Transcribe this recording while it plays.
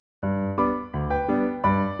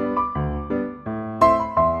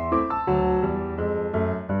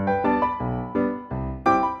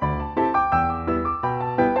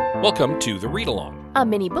Welcome to The Read Along, a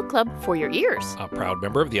mini book club for your ears. a proud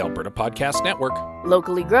member of the Alberta Podcast Network.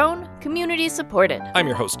 Locally grown, community supported. I'm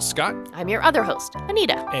your host, Scott, I'm your other host,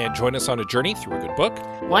 Anita. and join us on a journey through a good book,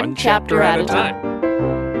 One chapter at a time.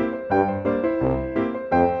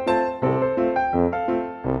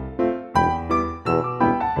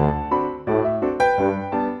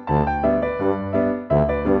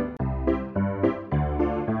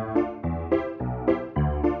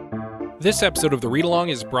 This episode of The Read Along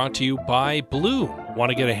is brought to you by Bloom.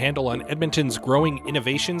 Want to get a handle on Edmonton's growing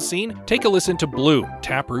innovation scene? Take a listen to Bloom,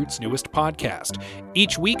 Taproot's newest podcast.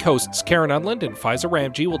 Each week, hosts Karen Unland and Faiza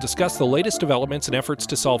Ramji will discuss the latest developments and efforts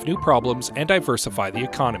to solve new problems and diversify the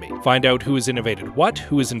economy. Find out who has innovated what,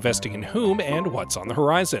 who is investing in whom, and what's on the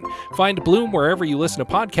horizon. Find Bloom wherever you listen to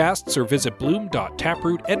podcasts or visit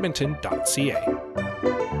bloom.taprootedmonton.ca.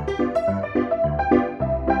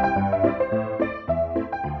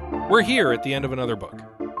 We're here at the end of another book.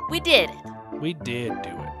 We did it. We did do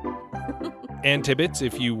it. And Tibbets,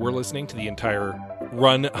 if you were listening to the entire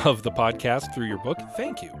run of the podcast through your book,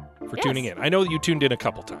 thank you for tuning in. I know you tuned in a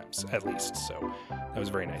couple times, at least, so that was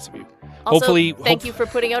very nice of you. Also, thank you for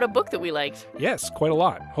putting out a book that we liked. Yes, quite a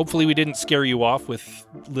lot. Hopefully we didn't scare you off with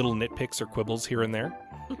little nitpicks or quibbles here and there.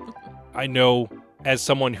 I know, as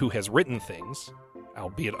someone who has written things,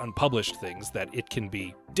 albeit unpublished things, that it can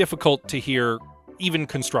be difficult to hear even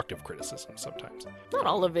constructive criticism sometimes. Not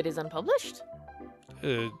all of it is unpublished.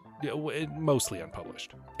 Mostly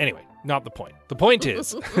unpublished. Anyway, not the point. The point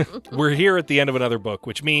is, we're here at the end of another book,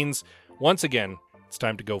 which means, once again, it's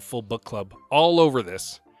time to go full book club all over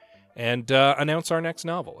this and announce our next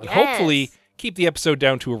novel. And hopefully keep the episode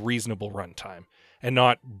down to a reasonable runtime and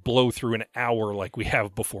not blow through an hour like we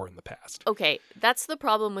have before in the past. Okay, that's the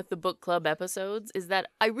problem with the book club episodes, is that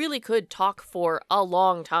I really could talk for a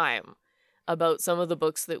long time about some of the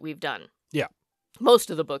books that we've done. Yeah. Most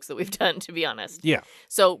of the books that we've done, to be honest. Yeah.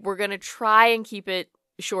 So we're going to try and keep it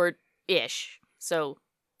short-ish. So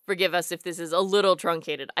forgive us if this is a little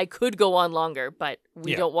truncated. I could go on longer, but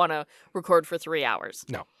we don't want to record for 3 hours.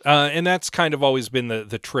 No. And that's kind of always been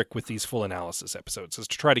the trick with these full analysis episodes, is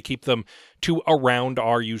to try to keep them to around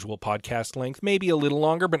our usual podcast length, maybe a little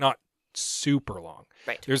longer, but not super long.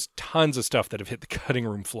 Right. There's tons of stuff that have hit the cutting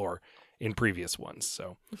room floor in previous ones.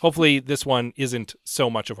 So hopefully this one isn't so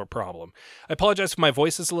much of a problem. I apologize if my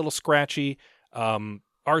voice is a little scratchy.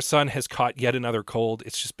 Our son has caught yet another cold.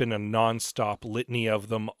 It's just been a nonstop litany of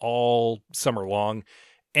them all summer long.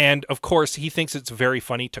 And of course, he thinks it's very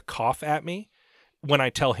funny to cough at me when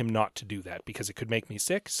I tell him not to do that because it could make me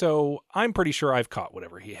sick. So I'm pretty sure I've caught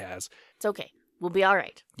whatever he has. It's okay. We'll be all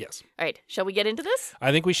right. Yes. All right. Shall we get into this?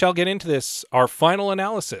 I think we shall get into this. Our final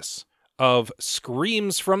analysis of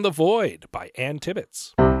Screams from the Void by Ann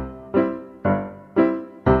Tibbets. All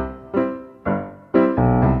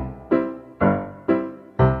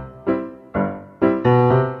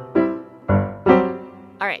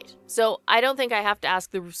right. So I don't think I have to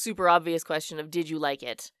ask the super obvious question of, did you like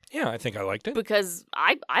it? Yeah, I think I liked it. Because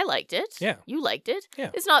I liked it. Yeah. You liked it.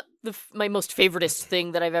 Yeah. It's not my most favoritist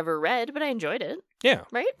thing that I've ever read, but I enjoyed it. Yeah.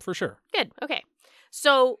 Right? For sure. Good. Okay.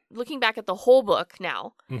 So, looking back at the whole book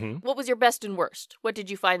now, Mm-hmm. what was your best and worst? What did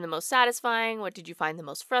you find the most satisfying? What did you find the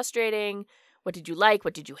most frustrating? What did you like?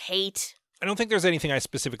 What did you hate? I don't think there's anything I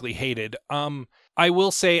specifically hated. I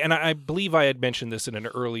will say, and I believe I had mentioned this in an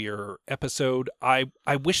earlier episode, I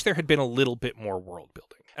wish there had been a little bit more world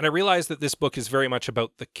building. And I realize that this book is very much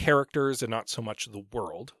about the characters and not so much the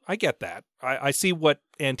world. I get that. I see what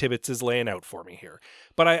Ann Tibbets is laying out for me here.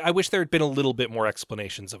 But I wish there had been a little bit more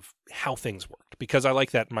explanations of how things worked, because I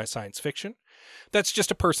like that in my science fiction. That's just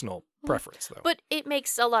a personal preference, though. But it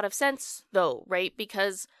makes a lot of sense, though, right?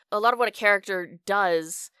 Because a lot of what a character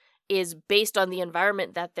does is based on the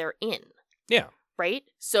environment that they're in. Yeah. Right?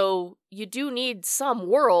 So you do need some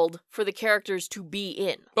world for the characters to be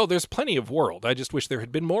in. Oh, there's plenty of world. I just wish there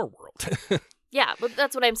had been more world. Yeah, but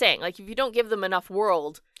that's what I'm saying. Like, if you don't give them enough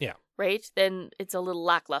world, yeah, right, then it's a little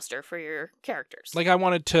lackluster for your characters. Like, I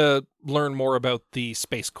wanted to learn more about the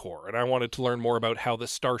Space Corps, and I wanted to learn more about how the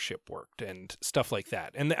starship worked and stuff like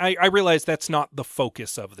that. And I realized that's not the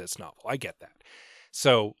focus of this novel. I get that.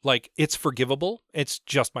 So, like, it's forgivable. It's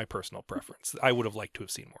just my personal preference. I would have liked to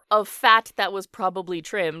have seen more. Of fat that was probably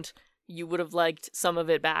trimmed, you would have liked some of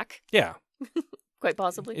it back. Yeah. Quite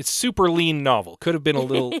possibly. It's super lean novel. Could have been a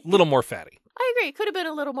little more fatty. I agree. Could have been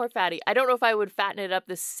a little more fatty. I don't know if I would fatten it up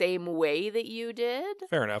the same way that you did.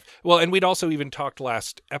 Fair enough. Well, and we'd also even talked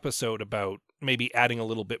last episode about maybe adding a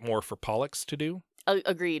little bit more for Pollux to do.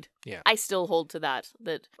 Agreed. Yeah. I still hold to that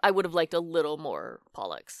I would have liked a little more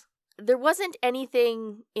Pollux. there wasn't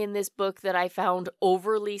anything in this book that I found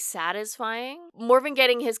overly satisfying. Morven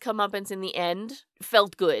getting his comeuppance in the end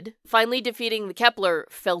felt good. Finally defeating the Kepler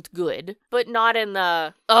felt good, but not in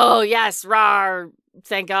the, oh yes, rawr,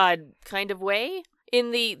 thank God kind of way.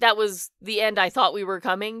 That was the end I thought we were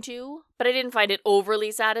coming to, but I didn't find it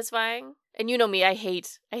overly satisfying. And you know me, I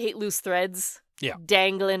hate loose threads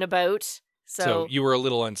dangling about. So you were a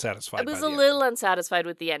little unsatisfied. I was a little unsatisfied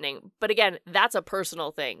with the ending. But again, that's a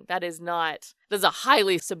personal thing. That's a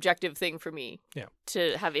highly subjective thing for me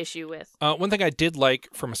to have issue with. One thing I did like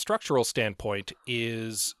from a structural standpoint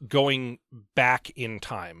is going back in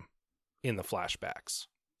time in the flashbacks.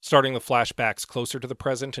 Starting the flashbacks closer to the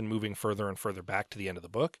present and moving further and further back to the end of the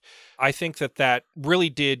book. I think that really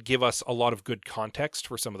did give us a lot of good context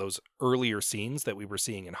for some of those earlier scenes that we were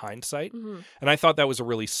seeing in hindsight. Mm-hmm. And I thought that was a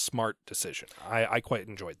really smart decision. I quite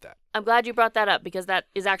enjoyed that. I'm glad you brought that up because that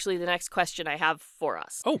is actually the next question I have for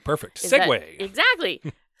us. Oh, perfect. Segue. Exactly.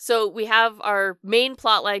 So we have our main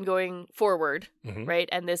plot line going forward, right?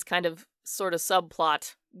 And this kind of sort of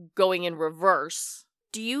subplot going in reverse.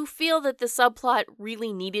 Do you feel that the subplot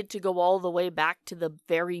really needed to go all the way back to the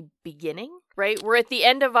very beginning? Right? We're at the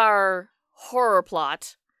end of our horror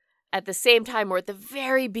plot. At the same time, we're at the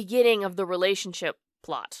very beginning of the relationship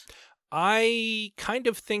plot. I kind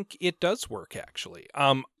of think it does work, actually.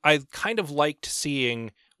 I kind of liked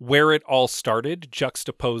seeing where it all started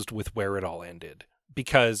juxtaposed with where it all ended.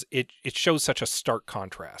 Because it shows such a stark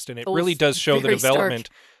contrast. And it really does show the development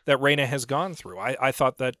that Reyna has gone through. I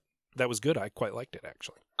thought that was good. I quite liked it,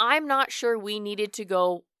 actually. I'm not sure we needed to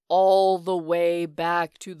go all the way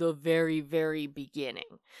back to the very, very beginning.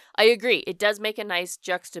 I agree. It does make a nice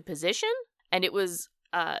juxtaposition, and it was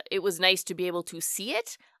nice to be able to see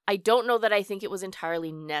it. I don't know that I think it was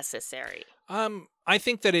entirely necessary. I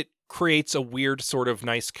think that it creates a weird sort of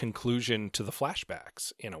nice conclusion to the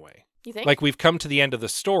flashbacks, in a way. You think? Like, we've come to the end of the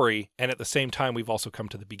story, and at the same time, we've also come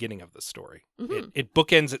to the beginning of the story. Mm-hmm. It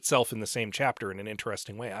bookends itself in the same chapter in an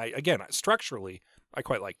interesting way. Structurally, I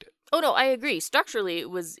quite liked it. Oh, no, I agree. Structurally, it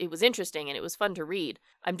was interesting, and it was fun to read.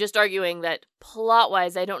 I'm just arguing that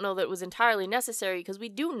plot-wise, I don't know that it was entirely necessary, because we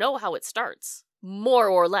do know how it starts, more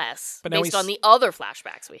or less, based on the other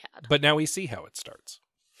flashbacks we had. But now we see how it starts.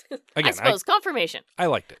 Again, I suppose, confirmation. I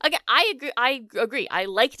liked it. Again, I agree. I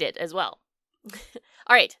liked it as well.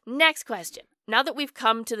 All right, next question. Now that we've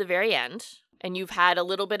come to the very end and you've had a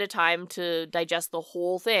little bit of time to digest the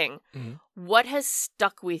whole thing, what has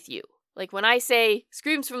stuck with you? Like when I say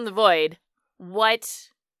Screams from the Void, what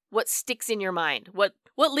sticks in your mind? What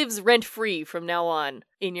lives rent-free from now on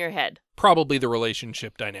in your head? Probably the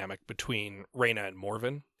relationship dynamic between Reyna and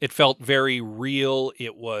Morven. It felt very real.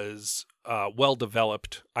 It was well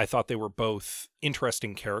developed. I thought they were both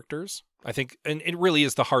interesting characters. I think, and it really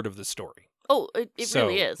is the heart of the story. Oh, it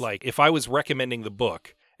really is. Like, if I was recommending the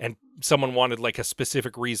book and someone wanted like a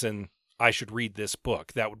specific reason I should read this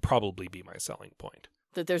book, that would probably be my selling point.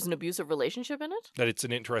 That there's an abusive relationship in it? That it's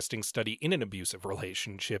an interesting study in an abusive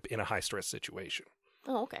relationship in a high-stress situation.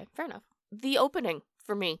 Oh, okay. Fair enough. The opening,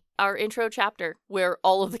 for me, our intro chapter, where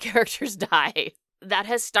all of the characters die, that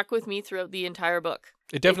has stuck with me throughout the entire book.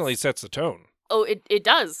 It definitely sets the tone. Oh, it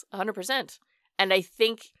does, 100%. And I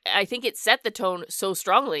think it set the tone so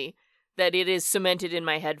strongly that it is cemented in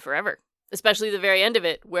my head forever. Especially the very end of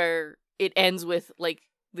it, where it ends with, like,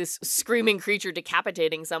 this screaming creature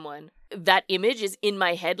decapitating someone. That image is in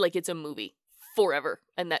my head like it's a movie. Forever.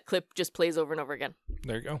 And that clip just plays over and over again.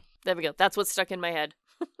 There you go. There we go. That's what's stuck in my head.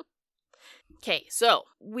 Okay, so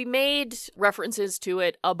we made references to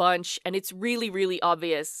it a bunch, and it's really, really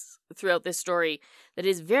obvious throughout this story that it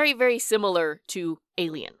is very, very similar to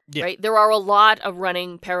Alien, right? There are a lot of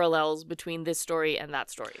running parallels between this story and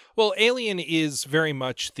that story. Well, Alien is very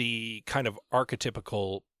much the kind of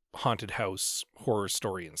archetypical haunted house horror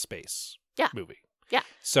story in space movie. Yeah.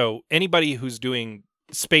 So anybody who's doing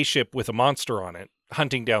spaceship with a monster on it,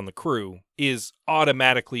 hunting down the crew, is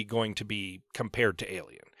automatically going to be compared to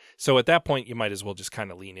Alien. So at that point, you might as well just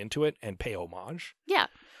kind of lean into it and pay homage. Yeah,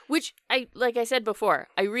 which, like I said before,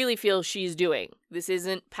 I really feel she's doing. This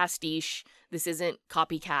isn't pastiche. This isn't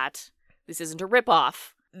copycat. This isn't a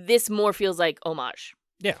ripoff. This more feels like homage.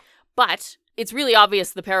 Yeah. But it's really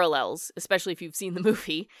obvious the parallels, especially if you've seen the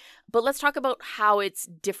movie. But let's talk about how it's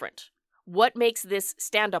different. What makes this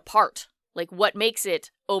stand apart? Like, what makes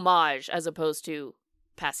it homage as opposed to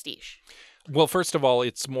pastiche? Well, first of all,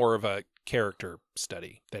 it's more of a character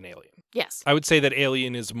study than Alien. Yes. I would say that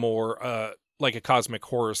Alien is more like a cosmic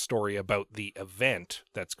horror story about the event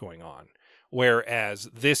that's going on, whereas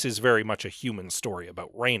this is very much a human story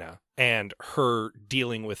about Reyna and her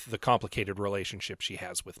dealing with the complicated relationship she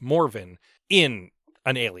has with Morven in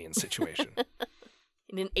an alien situation.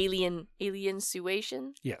 In an alien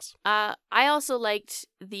situation. Yes. I also liked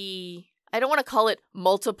I don't want to call it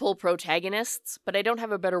multiple protagonists, but I don't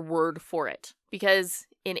have a better word for it. Because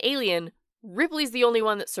in Alien, Ripley's the only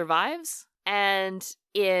one that survives, and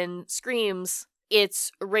in Screams,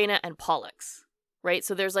 it's Raina and Pollux, right?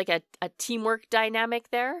 So there's like a teamwork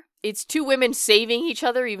dynamic there. It's two women saving each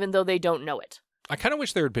other even though they don't know it. I kind of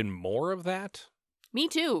wish there had been more of that. Me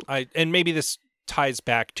too. And maybe this ties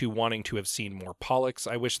back to wanting to have seen more Pollux.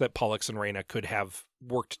 I wish that Pollux and Raina could have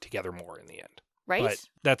worked together more in the end. Right? But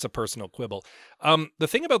that's a personal quibble. The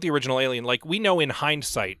thing about the original Alien, like, we know in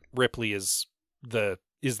hindsight, Ripley is the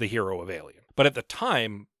hero of Alien. But at the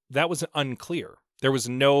time, that was unclear. There was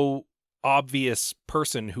no obvious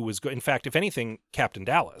person who was in fact, if anything, Captain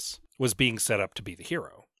Dallas was being set up to be the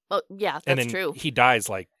hero. Oh, yeah, that's and then true. He dies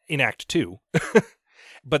like in Act 2.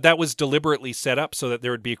 But that was deliberately set up so that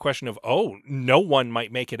there would be a question of, oh, no one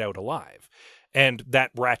might make it out alive. And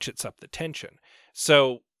that ratchets up the tension.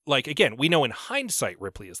 So, like, again, we know in hindsight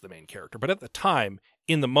Ripley is the main character. But at the time,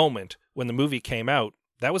 in the moment, when the movie came out,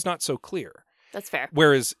 that was not so clear. That's fair.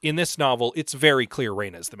 Whereas in this novel, it's very clear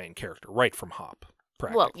Raina is the main character, right from hop.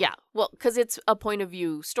 Well, yeah. Well, because it's a point of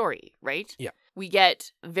view story, right? Yeah. We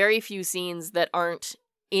get very few scenes that aren't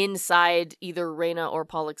inside either Raina or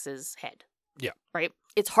Pollux's head. Yeah. Right?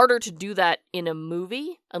 It's harder to do that in a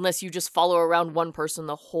movie unless you just follow around one person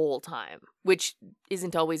the whole time, which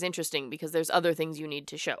isn't always interesting because there's other things you need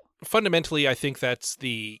to show. Fundamentally, I think that's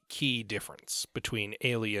the key difference between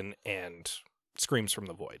Alien and Screams from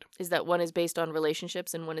the Void. Is that one is based on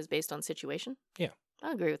relationships and one is based on situation? Yeah.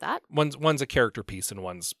 I agree with that. One's a character piece and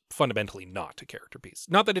one's fundamentally not a character piece.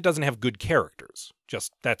 Not that it doesn't have good characters,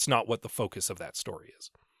 just that's not what the focus of that story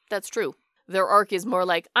is. That's true. Their arc is more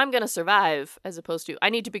like, I'm going to survive, as opposed to, I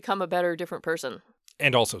need to become a better, different person.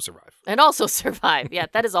 And also survive. And also survive. Yeah,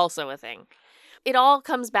 that is also a thing. It all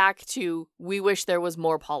comes back to, we wish there was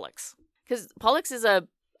more Pollux. Because Pollux is a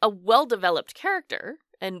well-developed character,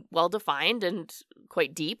 and well-defined, and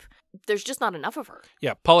quite deep. There's just not enough of her.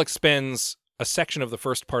 Yeah, Pollux spends a section of the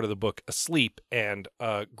first part of the book asleep, and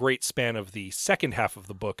a great span of the second half of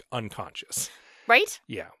the book unconscious. Right?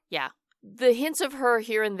 Yeah. Yeah. The hints of her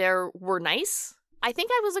here and there were nice. I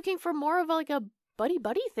think I was looking for more of like a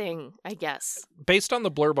buddy-buddy thing, I guess. Based on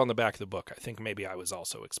the blurb on the back of the book, I think maybe I was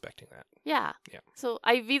also expecting that. Yeah. Yeah. So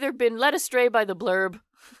I've either been led astray by the blurb,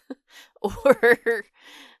 or,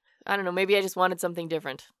 I don't know, maybe I just wanted something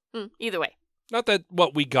different. Either way. Not that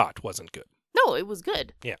what we got wasn't good. No, it was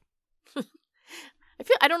good. Yeah.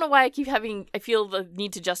 I don't know why I feel the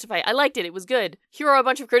need to justify. I liked it. It was good. Here are a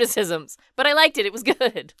bunch of criticisms, but I liked it. It was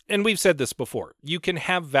good. And we've said this before. You can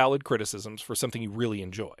have valid criticisms for something you really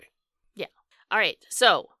enjoy. Yeah. All right.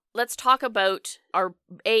 So let's talk about our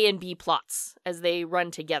A and B plots as they run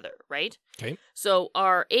together, right? Okay. So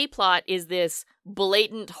our A plot is this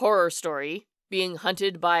blatant horror story being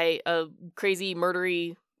hunted by a crazy,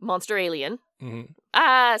 murdery monster alien.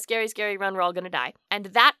 Mm-hmm. Scary, scary, run, we're all gonna die. And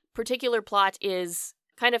that particular plot is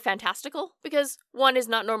kind of fantastical because one is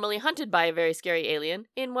not normally hunted by a very scary alien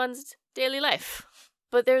in one's daily life.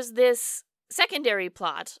 But there's this secondary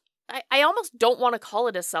plot. I almost don't want to call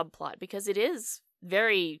it a subplot because it is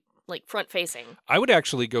very, like, front-facing. I would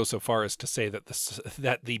actually go so far as to say that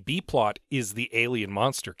the B plot is the alien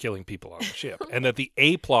monster killing people on the ship, and that the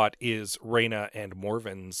A plot is Raina and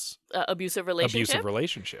Morven's abusive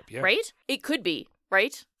relationship. Yeah. Right? It could be,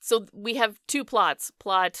 right? So we have two plots,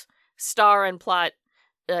 plot Star and plot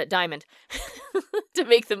Diamond, to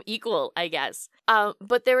make them equal, I guess.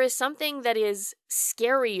 But there is something that is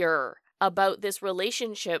scarier about this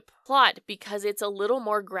relationship plot because it's a little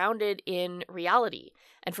more grounded in reality.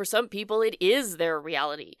 And for some people, it is their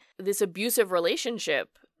reality. This abusive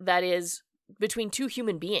relationship that is between two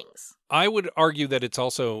human beings. I would argue that it's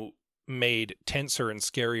also made tenser and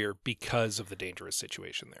scarier because of the dangerous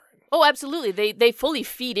situation they're in. Oh, absolutely. They fully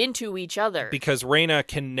feed into each other. Because Raina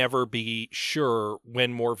can never be sure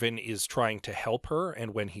when Morven is trying to help her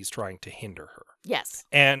and when he's trying to hinder her. Yes.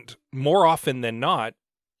 And more often than not,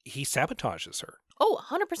 he sabotages her. Oh,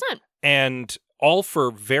 100%. And all for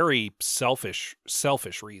very selfish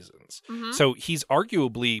reasons. Mm-hmm. So he's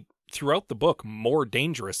arguably, throughout the book, more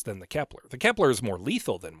dangerous than the Kepler. The Kepler is more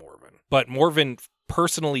lethal than Morven. But Morven,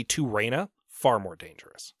 personally to Raina, far more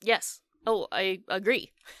dangerous. Yes. Oh, I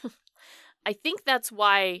agree. I think that's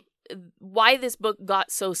why this book got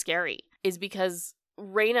so scary, is because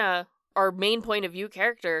Raina, our main point of view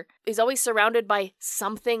character, is always surrounded by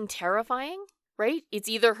something terrifying, right? It's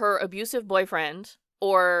either her abusive boyfriend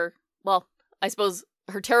or, well, I suppose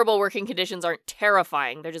her terrible working conditions aren't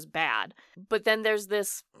terrifying, they're just bad. But then there's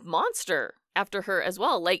this monster after her as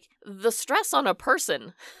well. Like, the stress on a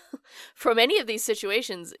person from any of these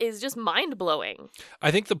situations is just mind-blowing.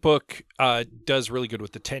 I think the book does really good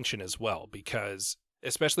with the tension as well, because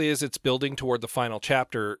especially as it's building toward the final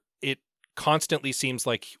chapter, it constantly seems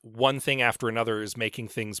like one thing after another is making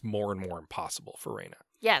things more and more impossible for Reyna.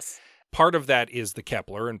 Yes. Part of that is the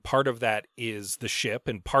Kepler, and part of that is the ship,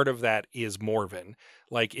 and part of that is Morven.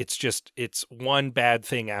 Like, it's one bad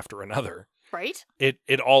thing after another. Right?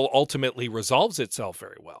 It all ultimately resolves itself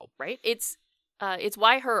very well. Right? It's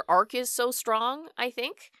why her arc is so strong, I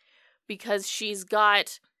think, because she's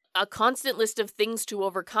got a constant list of things to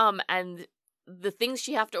overcome, and the things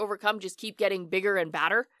she have to overcome just keep getting bigger and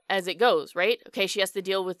badder as it goes, right? Okay, she has to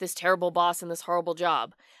deal with this terrible boss and this horrible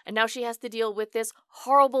job. And now she has to deal with this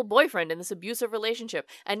horrible boyfriend and this abusive relationship.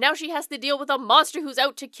 And now she has to deal with a monster who's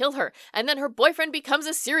out to kill her. And then her boyfriend becomes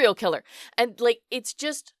a serial killer. And, like, it's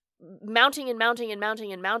just mounting and mounting and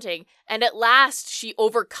mounting and mounting. And at last, she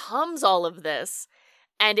overcomes all of this.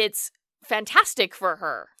 And it's fantastic for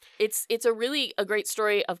her. It's a great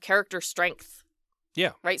story of character strength.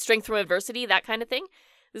 Yeah. Right? Strength from adversity, that kind of thing.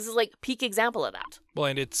 This is like peak example of that. Well,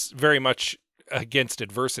 and it's very much against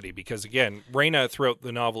adversity because, again, Reyna throughout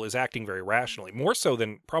the novel is acting very rationally, more so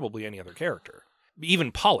than probably any other character.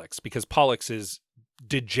 Even Pollux, because Pollux is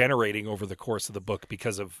degenerating over the course of the book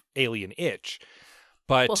because of alien itch.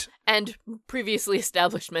 But and previously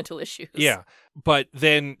established mental issues. Yeah. But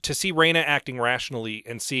then to see Reyna acting rationally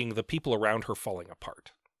and seeing the people around her falling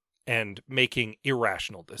apart and making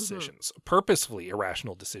irrational decisions, purposefully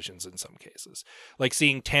irrational decisions in some cases. Like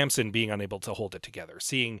seeing Tamsin being unable to hold it together,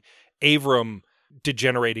 seeing Avram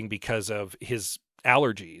degenerating because of his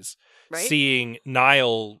allergies, right? Seeing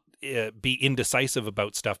Niall be indecisive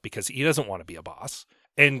about stuff because he doesn't want to be a boss,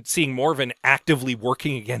 and seeing Morven actively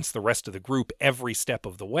working against the rest of the group every step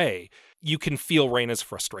of the way. You can feel Reyna's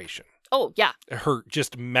frustration. Oh, yeah. Her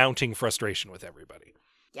just mounting frustration with everybody.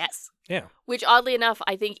 Yes. Yeah. Which, oddly enough,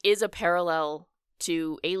 I think is a parallel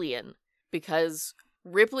to Alien, because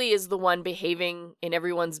Ripley is the one behaving in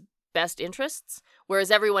everyone's best interests, whereas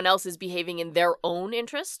everyone else is behaving in their own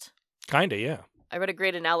interest. Kinda, yeah. I read a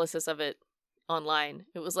great analysis of it online.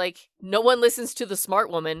 It was like, no one listens to the smart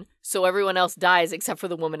woman, so everyone else dies except for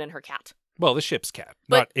the woman and her cat. Well, the ship's cat,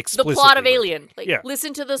 but not explicitly. The plot of Alien. Ripley. Like, yeah.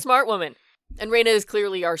 Listen to the smart woman. And Reyna is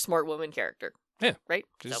clearly our smart woman character. Yeah. Right?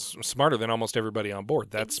 She's smarter than almost everybody on board.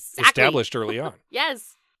 That's exactly. established early on.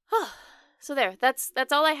 Yes. So there. That's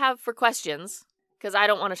all I have for questions, because I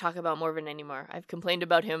don't want to talk about Morven anymore. I've complained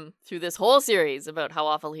about him through this whole series about how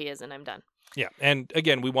awful he is, and I'm done. Yeah. And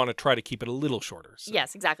again, we want to try to keep it a little shorter. So.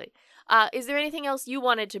 Yes, exactly. Is there anything else you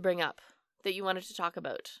wanted to bring up that you wanted to talk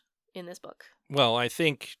about in this book? Well, I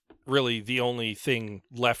think really the only thing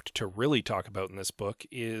left to really talk about in this book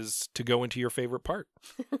is to go into your favorite part.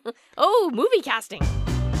 Oh, movie casting.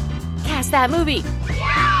 Cast that movie.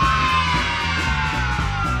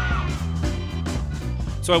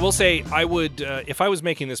 So I will say I would, if I was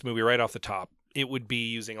making this movie right off the top, it would be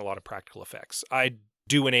using a lot of practical effects. I'd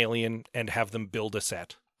do an alien and have them build a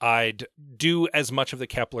set. I'd do as much of the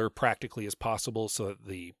Kepler practically as possible so that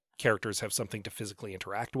the characters have something to physically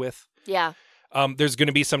interact with. Yeah. There's going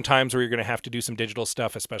to be some times where you're going to have to do some digital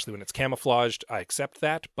stuff, especially when it's camouflaged. I accept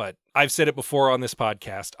that, but I've said it before on this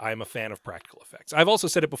podcast. I'm a fan of practical effects. I've also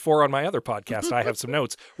said it before on my other podcast. I have some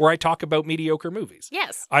notes where I talk about mediocre movies.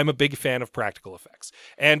 Yes. I'm a big fan of practical effects.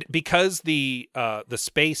 And because the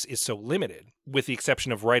space is so limited, with the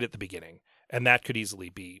exception of right at the beginning, and that could easily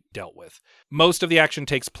be dealt with. Most of the action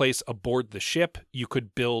takes place aboard the ship. You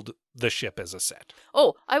could build the ship as a set.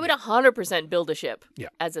 Oh, I would 100% build a ship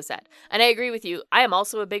as a set. And I agree with you. I am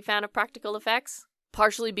also a big fan of practical effects,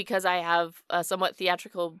 partially because I have a somewhat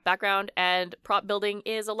theatrical background, and prop building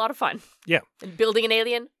is a lot of fun. Yeah. And building an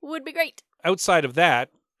alien would be great. Outside of that,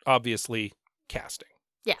 obviously, casting.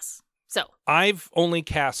 Yes. So I've only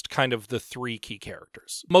cast kind of the 3 key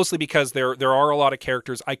characters, mostly because there are a lot of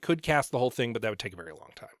characters. I could cast the whole thing, but that would take a very long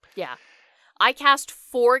time. Yeah. I cast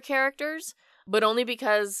 4 characters, but only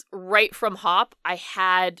because right from hop, I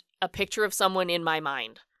had a picture of someone in my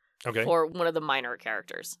mind for one of the minor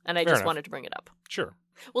characters, and I just wanted to bring it up. Sure.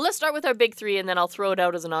 Well, let's start with our big 3, and then I'll throw it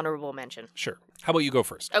out as an honorable mention. Sure. How about you go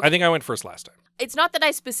first? Okay. I think I went first last time. It's not that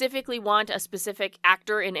I specifically want a specific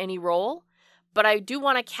actor in any role, but I do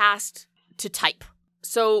want to cast to type.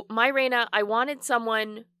 So my Reyna, I wanted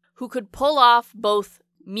someone who could pull off both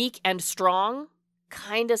meek and strong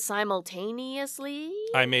kind of simultaneously.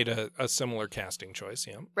 I made a similar casting choice,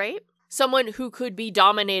 yeah. Right? Someone who could be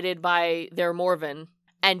dominated by their Morven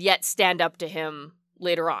and yet stand up to him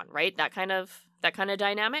later on, right? That kind of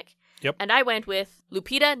dynamic. Yep. And I went with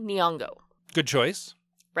Lupita Nyong'o. Good choice.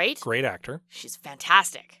 right? Great actor. She's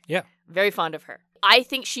fantastic. Yeah. Very fond of her. I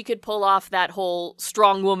think she could pull off that whole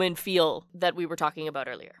strong woman feel that we were talking about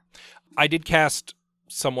earlier. I did cast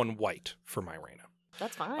someone white for my Reyna.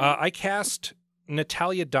 That's fine. I cast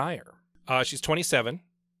Natalia Dyer. She's 27,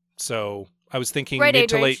 so I was thinking Right mid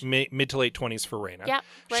to age late 20s for Reyna. Yeah,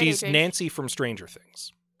 right She's age range. Nancy from Stranger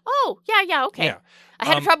Things. Oh, yeah, okay. Yeah. I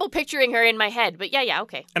had trouble picturing her in my head, but yeah,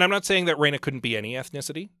 okay. And I'm not saying that Reyna couldn't be any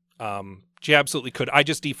ethnicity. She absolutely could. I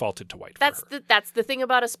just defaulted to white for her. That's the thing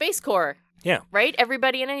about a Space Corps. Yeah. Right?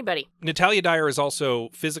 Everybody and anybody. Natalia Dyer is also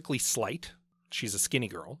physically slight. She's a skinny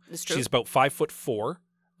girl. It's true. She's about 5'4".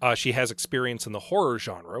 She has experience in the horror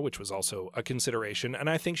genre, which was also a consideration, and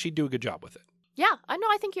I think she'd do a good job with it. Yeah,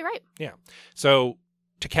 I think you're right. Yeah. So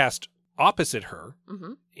to cast opposite her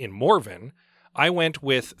in Morven, I went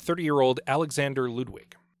with 30-year-old Alexander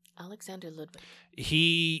Ludwig. Alexander Ludwig.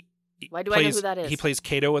 Why do I know who that is? He plays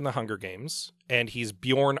Kato in the Hunger Games, and he's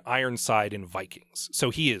Bjorn Ironside in Vikings. So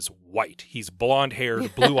he is white. He's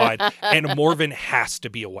blonde-haired, blue-eyed, and Morven has to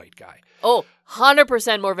be a white guy. Oh,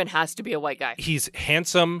 100% Morven has to be a white guy. He's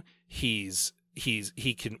handsome. We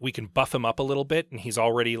can buff him up a little bit, and he's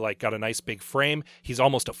already like got a nice big frame. He's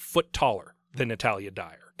almost a foot taller than Natalia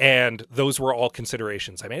Dyer. And those were all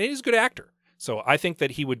considerations. I mean, he's a good actor. So I think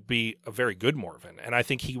that he would be a very good Morven, and I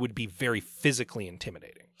think he would be very physically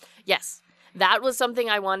intimidating. Yes. That was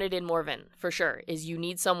something I wanted in Morven, for sure, is you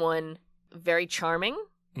need someone very charming,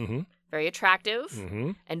 very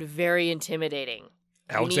attractive, and very intimidating.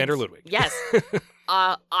 Alexander Ludwig. Yes.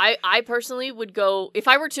 I personally would go, if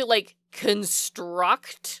I were to like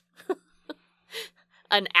construct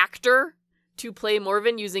an actor to play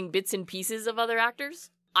Morven using bits and pieces of other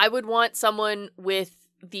actors, I would want someone with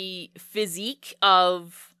the physique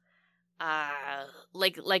of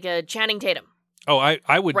like a Channing Tatum. Oh,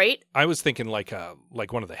 I would. Right? I was thinking like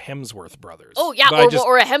one of the Hemsworth brothers. Oh yeah,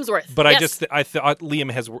 or a Hemsworth. But yes. I thought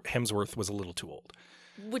Liam Hemsworth was a little too old.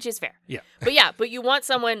 Which is fair. Yeah. But you want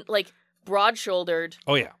someone like broad-shouldered.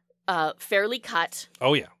 Oh yeah. Fairly cut.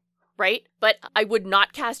 Oh yeah. Right? But I would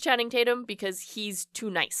not cast Channing Tatum because he's too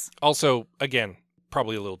nice. Also, again,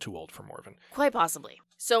 probably a little too old for Morven. Quite possibly.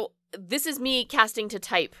 So this is me casting to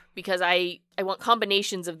type because I want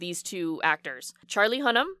combinations of these two actors. Charlie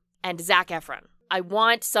Hunnam and Zac Efron. I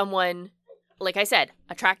want someone, like I said,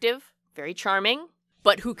 attractive, very charming,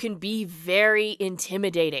 but who can be very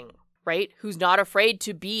intimidating, right? Who's not afraid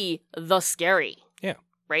to be the scary. Yeah.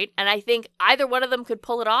 Right? And I think either one of them could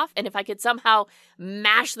pull it off, and if I could somehow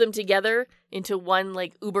mash them together into one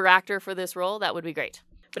like uber actor for this role, that would be great.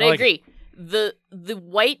 But I agree. The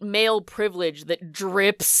white male privilege that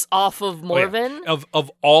drips off of Morven. Oh, yeah.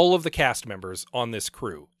 Of all of the cast members on this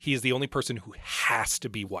crew, he is the only person who has to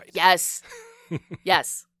be white. Yes.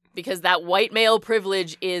 Yes. Because that white male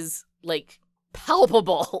privilege is like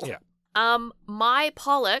palpable. Yeah. My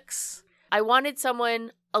Pollux, I wanted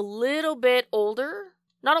someone a little bit older.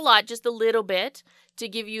 Not a lot, just a little bit, to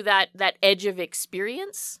give you that edge of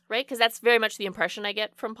experience, right? Because that's very much the impression I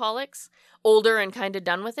get from Pollux. Older and kind of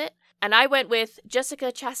done with it. And I went with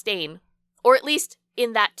Jessica Chastain, or at least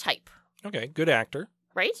in that type. Okay, good actor.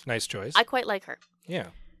 Right? Nice choice. I quite like her. Yeah.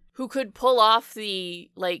 Who could pull off the,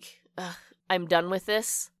 like, I'm done with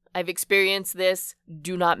this. I've experienced this.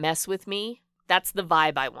 Do not mess with me. That's the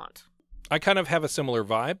vibe I want. I kind of have a similar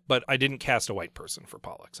vibe, but I didn't cast a white person for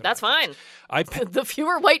Pollux. That's fine. The The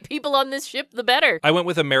fewer white people on this ship, the better. I went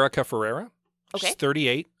with America Ferrera. Okay. She's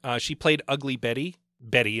 38. She played Ugly Betty.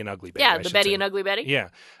 Betty in Ugly Betty. Yeah, I the should Betty say. and Ugly Betty. Yeah.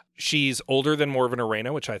 She's older than Morven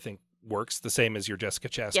Arena, which I think works the same as your Jessica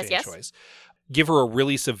Chastain Yes. choice. Give her a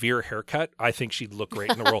really severe haircut. I think she'd look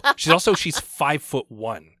great in the role. She's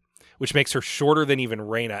 5'1", which makes her shorter than even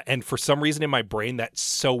Reyna. And for some reason in my brain, that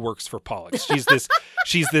so works for Pollux.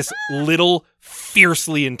 She's this little,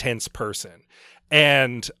 fiercely intense person.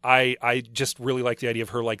 And I just really like the idea of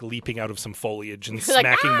her like leaping out of some foliage and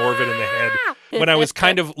smacking Morven in the head. When I was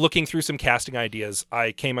kind of looking through some casting ideas,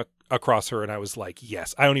 I came across her and I was like,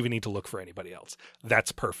 yes, I don't even need to look for anybody else.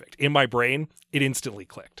 That's perfect. In my brain, it instantly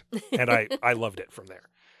clicked. And I loved it from there.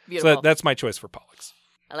 Beautiful. So that's my choice for Pollux.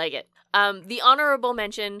 I like it. The honorable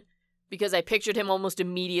mention, because I pictured him almost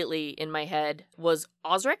immediately in my head, was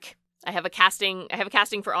Osric. I have a casting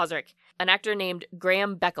for Osric, an actor named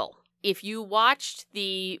Graham Beckel. If you watched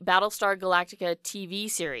the Battlestar Galactica TV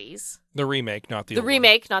series, The remake, not the the old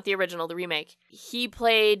remake, not the original, the remake, he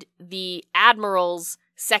played the Admiral's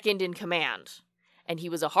second in command, and he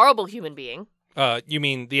was a horrible human being. You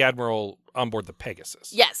mean the Admiral on board the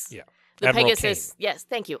Pegasus? Yes. Yeah. The Admiral Pegasus. Kane. Yes,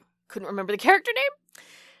 thank you. Couldn't remember the character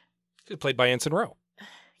name? Played by Ensign Rowe.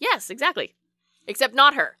 Yes, exactly. Except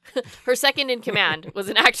not her. Her second in command was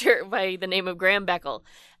an actor by the name of Graham Beckel.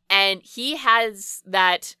 And he has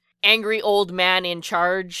that angry old man in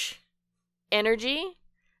charge energy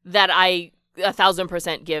that I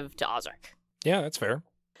 1,000% give to Osric. Yeah, that's fair.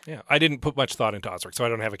 Yeah, I didn't put much thought into Osric, so I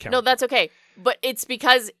don't have a count. No, that's okay. But it's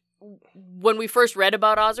because when we first read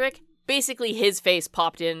about Osric, basically his face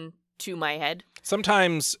popped into my head.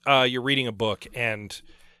 Sometimes you're reading a book and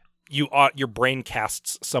your brain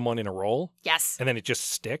casts someone in a role. Yes. And then it just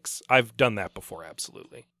sticks. I've done that before,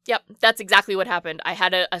 absolutely. Yep, that's exactly what happened. I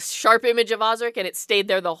had a sharp image of Osric, and it stayed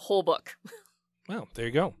there the whole book. Well, there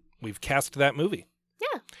you go. We've cast that movie.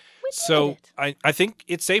 Yeah, we did So it. I think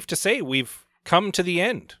it's safe to say we've come to the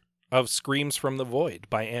end of Screams from the Void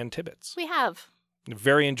by Ann Tibbetts. We have. A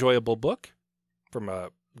very enjoyable book from a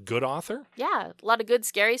good author. Yeah, a lot of good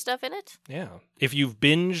scary stuff in it. Yeah. If you've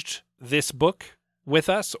binged this book with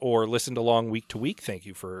us or listened along week to week, thank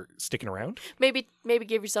you for sticking around. Maybe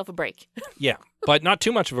give yourself a break. Yeah, but not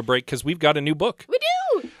too much of a break because we've got a new book. We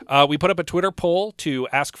do! We put up a Twitter poll to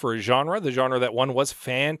ask for a genre. The genre that won was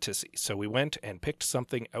fantasy. So we went and picked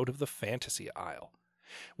something out of the fantasy aisle,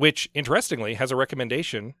 which, interestingly, has a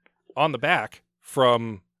recommendation on the back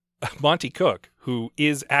from Monty Cook, who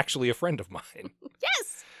is actually a friend of mine.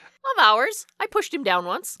 Yes! Of ours. I pushed him down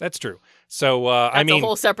once. That's true. So, That's a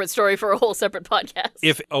whole separate story for a whole separate podcast.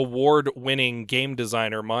 If award-winning game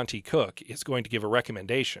designer Monty Cook is going to give a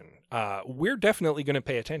recommendation, we're definitely going to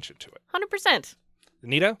pay attention to it. 100%.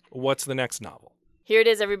 Anita, what's the next novel? Here it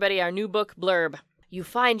is, everybody, our new book blurb. You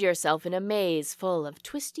find yourself in a maze full of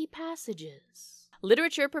twisty passages.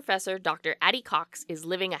 Literature professor Dr. Addie Cox is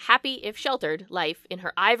living a happy, if sheltered, life in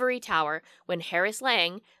her ivory tower when Harris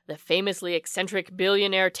Lang, the famously eccentric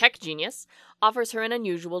billionaire tech genius, offers her an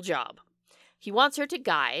unusual job. He wants her to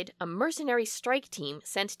guide a mercenary strike team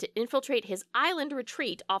sent to infiltrate his island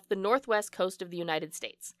retreat off the northwest coast of the United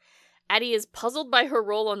States. Addie is puzzled by her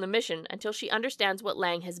role on the mission until she understands what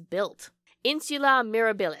Lang has built. Insula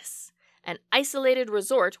Mirabilis, an isolated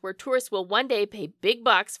resort where tourists will one day pay big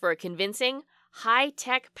bucks for a convincing,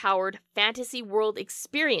 high-tech-powered fantasy world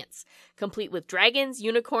experience, complete with dragons,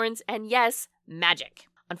 unicorns, and yes, magic.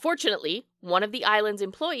 Unfortunately, one of the island's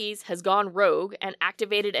employees has gone rogue and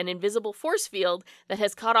activated an invisible force field that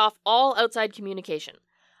has cut off all outside communication.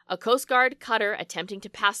 A Coast Guard cutter attempting to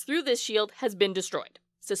pass through this shield has been destroyed.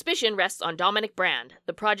 Suspicion rests on Dominic Brand,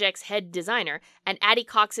 the project's head designer, and Addie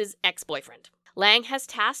Cox's ex-boyfriend. Lang has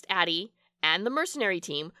tasked Addie and the mercenary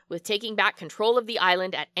team with taking back control of the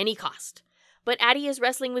island at any cost. But Addie is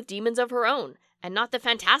wrestling with demons of her own, and not the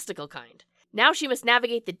fantastical kind. Now she must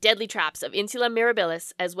navigate the deadly traps of Insula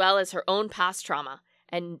Mirabilis as well as her own past trauma,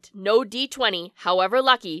 and no D20, however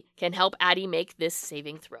lucky, can help Addie make this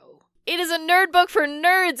saving throw. It is a nerd book for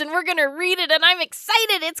nerds, and we're gonna read it, and I'm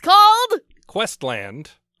excited! It's called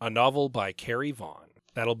Questland, a novel by Carrie Vaughn.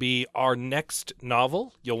 That'll be our next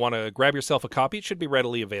novel. You'll want to grab yourself a copy. It should be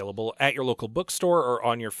readily available at your local bookstore or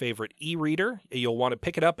on your favorite e-reader. You'll want to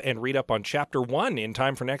pick it up and read up on Chapter 1 in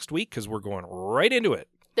time for next week because we're going right into it.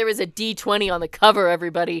 There is a D20 on the cover,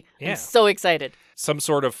 everybody. Yeah. I'm so excited. Some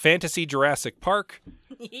sort of fantasy Jurassic Park.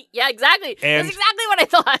 Yeah, exactly. And- That's exactly what I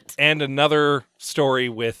thought. And another story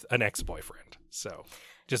with an ex-boyfriend. So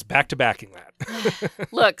just back-to-backing that.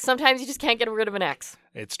 Look, sometimes you just can't get rid of an ex.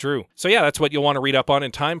 It's true. So yeah, that's what you'll want to read up on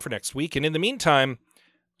in time for next week. And in the meantime,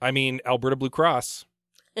 Alberta Blue Cross,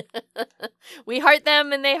 We heart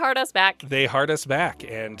them and they heart us back. they heart us back.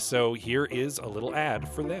 And so here is a little ad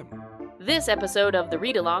for them. This episode of The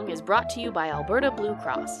Read Along is brought to you by Alberta Blue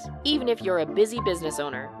Cross. Even if you're a busy business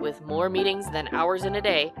owner with more meetings than hours in a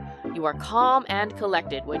day, you are calm and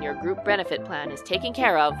collected when your group benefit plan is taken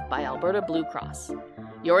care of by Alberta Blue Cross.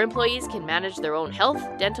 Your employees can manage their own health,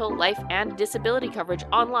 dental, life, and disability coverage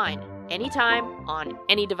online, anytime, on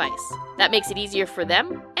any device. That makes it easier for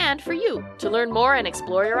them and for you. To learn more and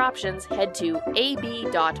explore your options, head to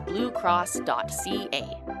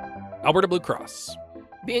ab.bluecross.ca. Alberta Blue Cross.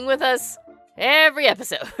 Being with us every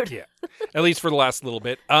episode. Yeah. At least for the last little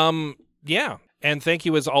bit. Yeah. And thank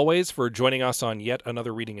you as always for joining us on yet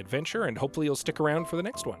another reading adventure, and hopefully you'll stick around for the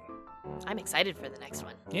next one. I'm excited for the next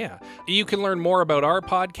one. Yeah. You can learn more about our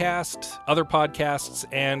podcast, other podcasts,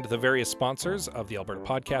 and the various sponsors of the Alberta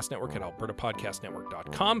Podcast Network at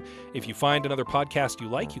albertapodcastnetwork.com. If you find another podcast you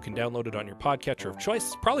like, you can download it on your podcatcher of choice.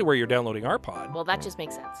 It's probably where you're downloading our pod. Well, that just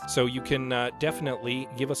makes sense. So you can definitely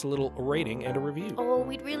give us a little rating and a review. Oh,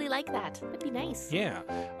 we'd really like that. That'd be nice. Yeah.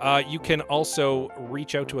 You can also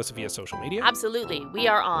reach out to us via social media. Absolutely. We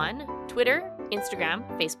are on Twitter, Instagram,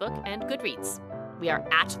 Facebook, and Goodreads. We are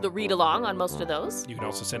at The Read Along on most of those. You can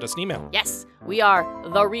also send us an email. Yes, we are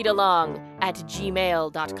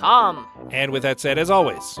thereadalong@gmail.com. And with that said, as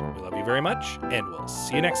always, we love you very much, and we'll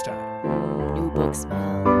see you next time. New book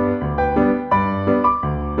smell.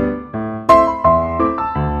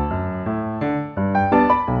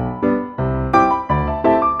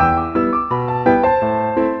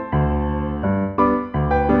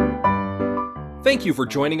 Thank you for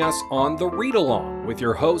joining us on The Read Along with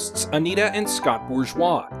your hosts, Anita and Scott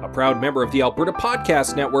Bourgeois. A proud member of the Alberta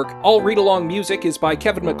Podcast Network, all Read Along music is by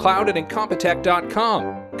Kevin MacLeod at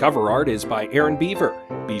Incompetech.com. Cover art is by Aaron Beaver.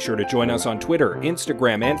 Be sure to join us on Twitter,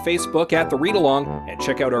 Instagram, and Facebook at The Read Along, and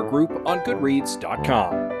check out our group on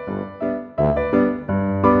Goodreads.com.